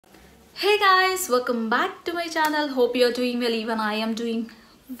Hey guys, welcome back to my channel. Hope you're doing well. Even I am doing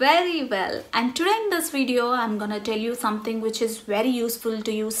very well. And today in this video I'm gonna tell you something which is very useful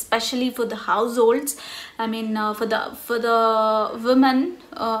to you, especially for the households. I mean for the women,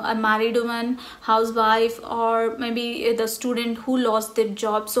 a married woman, housewife, or maybe the student who lost their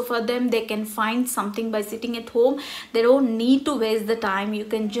job. So for them, they can find something by sitting at home. They don't need to waste the time. You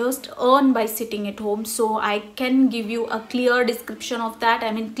can just earn by sitting at home. So I can give you a clear description of that.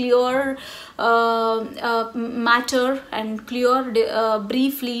 I mean clear matter and clear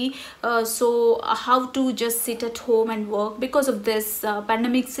briefly so how to just sit at home and work. Because of this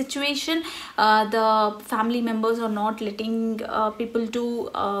pandemic situation, the family members are not letting people to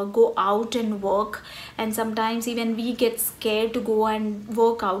go out and work, and sometimes even we get scared to go and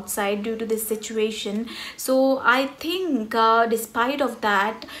work outside due to this situation. So I think despite of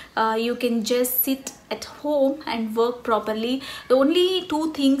that, you can just sit at home and work properly. The only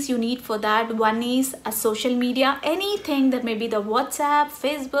two things you need for that, one is a social media, anything that may be the WhatsApp,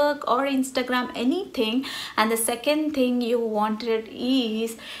 Facebook or Instagram, anything. And the second thing you wanted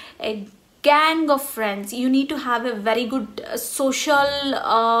is a gang of friends. You need to have a very good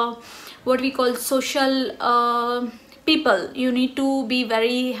social what we call social people. You need to be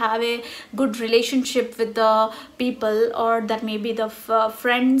have a good relationship with the people, or that may be the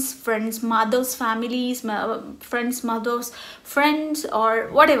friends mothers families, friends mothers friends, or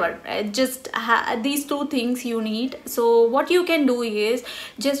whatever. Just these two things you need. So what you can do is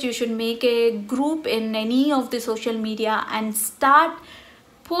just you should make a group in any of the social media and start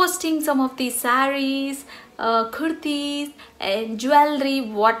posting some of these saris, kurtis and jewelry,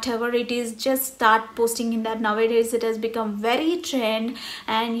 whatever it is. Just start posting in that. Nowadays it has become very trend,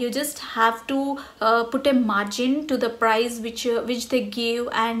 and you just have to put a margin to the price which they give.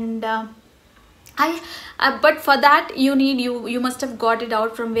 And but for that you must have got it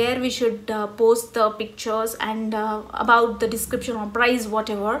out from where we should post the pictures and about the description or price,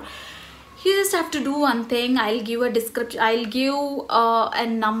 whatever. You just have to do one thing. I'll give a description, I'll give a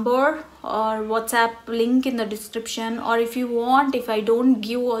number or WhatsApp link in the description, or if you want, if I don't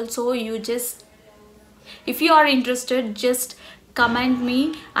give also, you just, if you are interested, just comment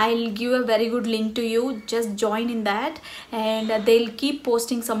me. I'll give a very good link to you. Just join in that, and they'll keep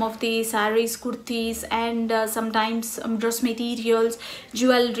posting some of the saris, kurtis, and sometimes dress materials,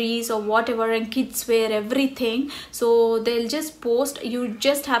 jewelries or whatever, and kids wear, everything. So they'll just post. You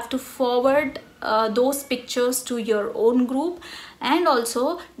just have to forward those pictures to your own group, and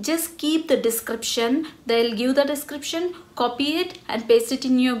also just keep the description. They'll give the description, copy it and paste it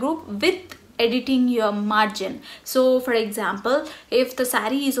in your group with editing your margin. So for example, if the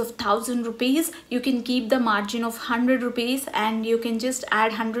sari is of 1000 rupees, you can keep the margin of 100 rupees, and you can just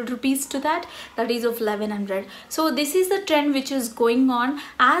add 100 rupees to that, that is of 1100. So this is the trend which is going on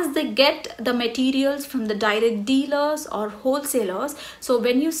as they get the materials from the direct dealers or wholesalers. So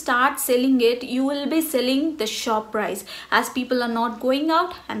when you start selling it, you will be selling the shop price, as people are not going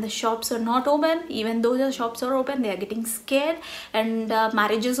out and the shops are not open. Even though the shops are open, they are getting scared, and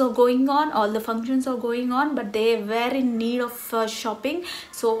marriages are going on, all the functions are going on, but they were in need of shopping.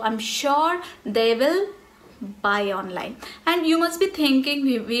 So I'm sure they will buy online. And you must be thinking,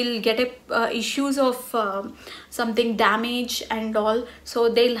 we will get issues of something damage and all. So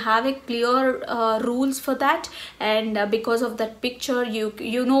they'll have a clear rules for that. And because of that picture,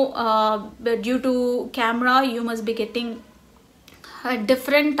 you know, due to camera, you must be getting a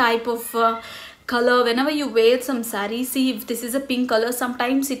different type of color whenever you wear some sari. See, if this is a pink color,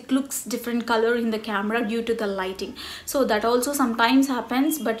 sometimes it looks different color in the camera due to the lighting. So that also sometimes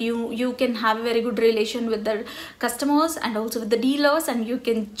happens, but you can have a very good relation with the customers and also with the dealers, and you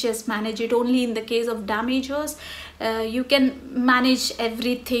can just manage it. Only in the case of damages, you can manage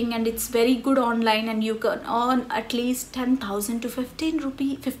everything, and it's very good online, and you can earn at least 10,000 to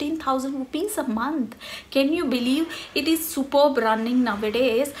 15,000 rupees a month. Can you believe? It is superb running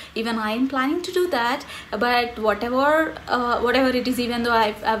nowadays. Even I am planning to do that, but whatever it is, even though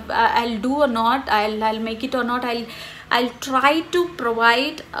I'll do or not, I'll make it or not, I'll try to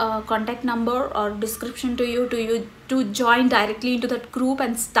provide a contact number or description to you to join directly into that group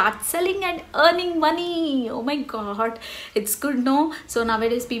and start selling and earning money. Oh my god, it's good, no? So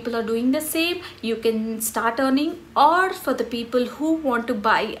nowadays people are doing the same. You can start earning. Or for the people who want to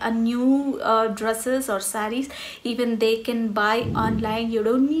buy a new dresses or saris, even they can buy online. You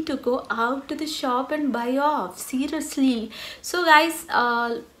don't need to go out to the shop and buy off, seriously. So guys,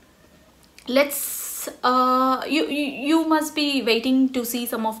 let's you must be waiting to see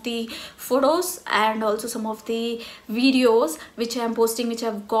some of the photos and also some of the videos which I am posting, which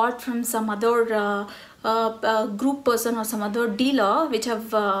I've got from some other group person or some other dealer which have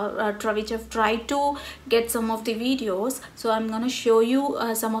tried to get some of the videos. So I'm gonna show you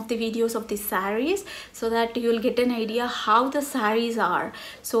some of the videos of the sarees so that you will get an idea how the sarees are.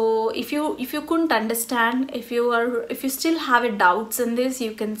 So if you couldn't understand, if you still have a doubts in this,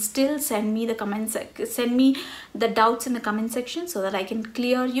 you can still send me the doubts in the comment section so that I can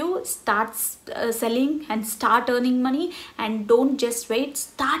clear you. Start selling and start earning money, and don't just wait,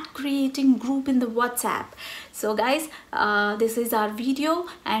 start creating group in the WhatsApp. So guys, this is our video,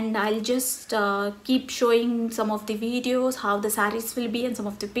 and I'll just keep showing some of the videos how the sarees will be and some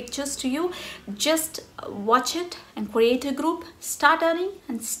of the pictures to you. Just watch it and create a group, start earning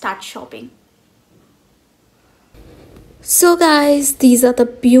and start shopping. So guys, these are the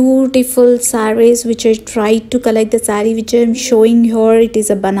beautiful sarees which I tried to collect. The saree which I am showing here, it is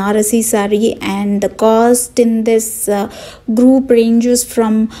a Banarasi saree, and the cost in this group ranges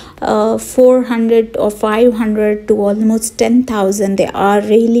from 400 or 500 to almost 10,000. They are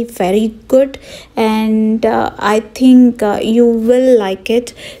really very good, and I think you will like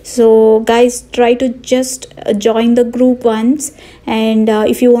it. So guys, try to just join the group once, and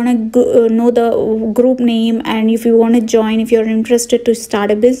if you want to know the group name, and if you want to join, if you're interested to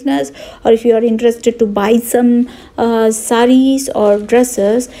start a business, or if you are interested to buy some sarees or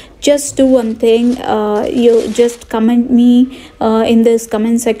dresses, just do one thing. You just comment me in this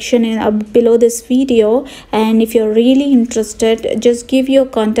comment section below this video, and if you're really interested, just give your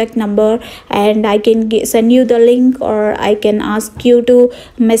contact number and I can send you the link, or I can ask you to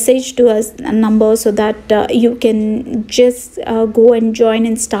message to us a number so that you can just go and join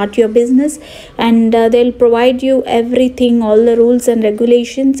and start your business. And they'll provide you everything, all the rules and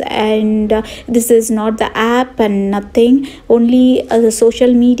regulations, and this is not the app and nothing, only the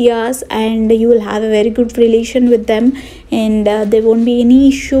social medias, and you will have a very good relation with them, and there won't be any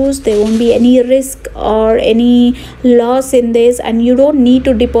issues, there won't be any risk or any loss in this, and you don't need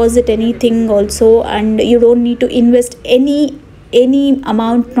to deposit anything also, and you don't need to invest any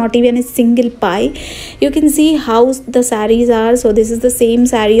amount, not even a single pie. You can see how the sarees are. So this is the same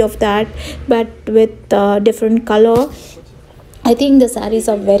saree of that, but with different color. I think the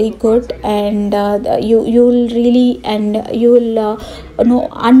sarees are very good, and you will really, and you will no,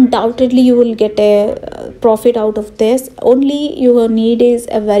 undoubtedly you will get a profit out of this. Only your need is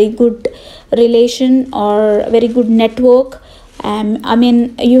a very good relation or very good network. I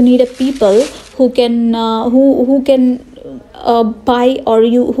mean, you need a people who can who can buy, or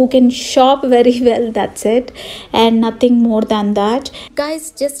who can shop very well. That's it, and nothing more than that. Guys,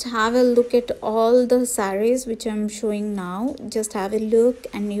 just have a look at all the sarees which I'm showing now. Just have a look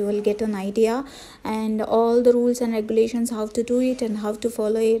and you will get an idea, and all the rules and regulations, how to do it and how to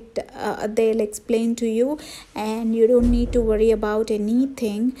follow it, they'll explain to you, and you don't need to worry about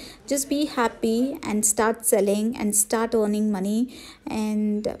anything. Just be happy and start selling and start earning money,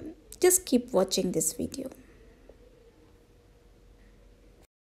 and just keep watching this video.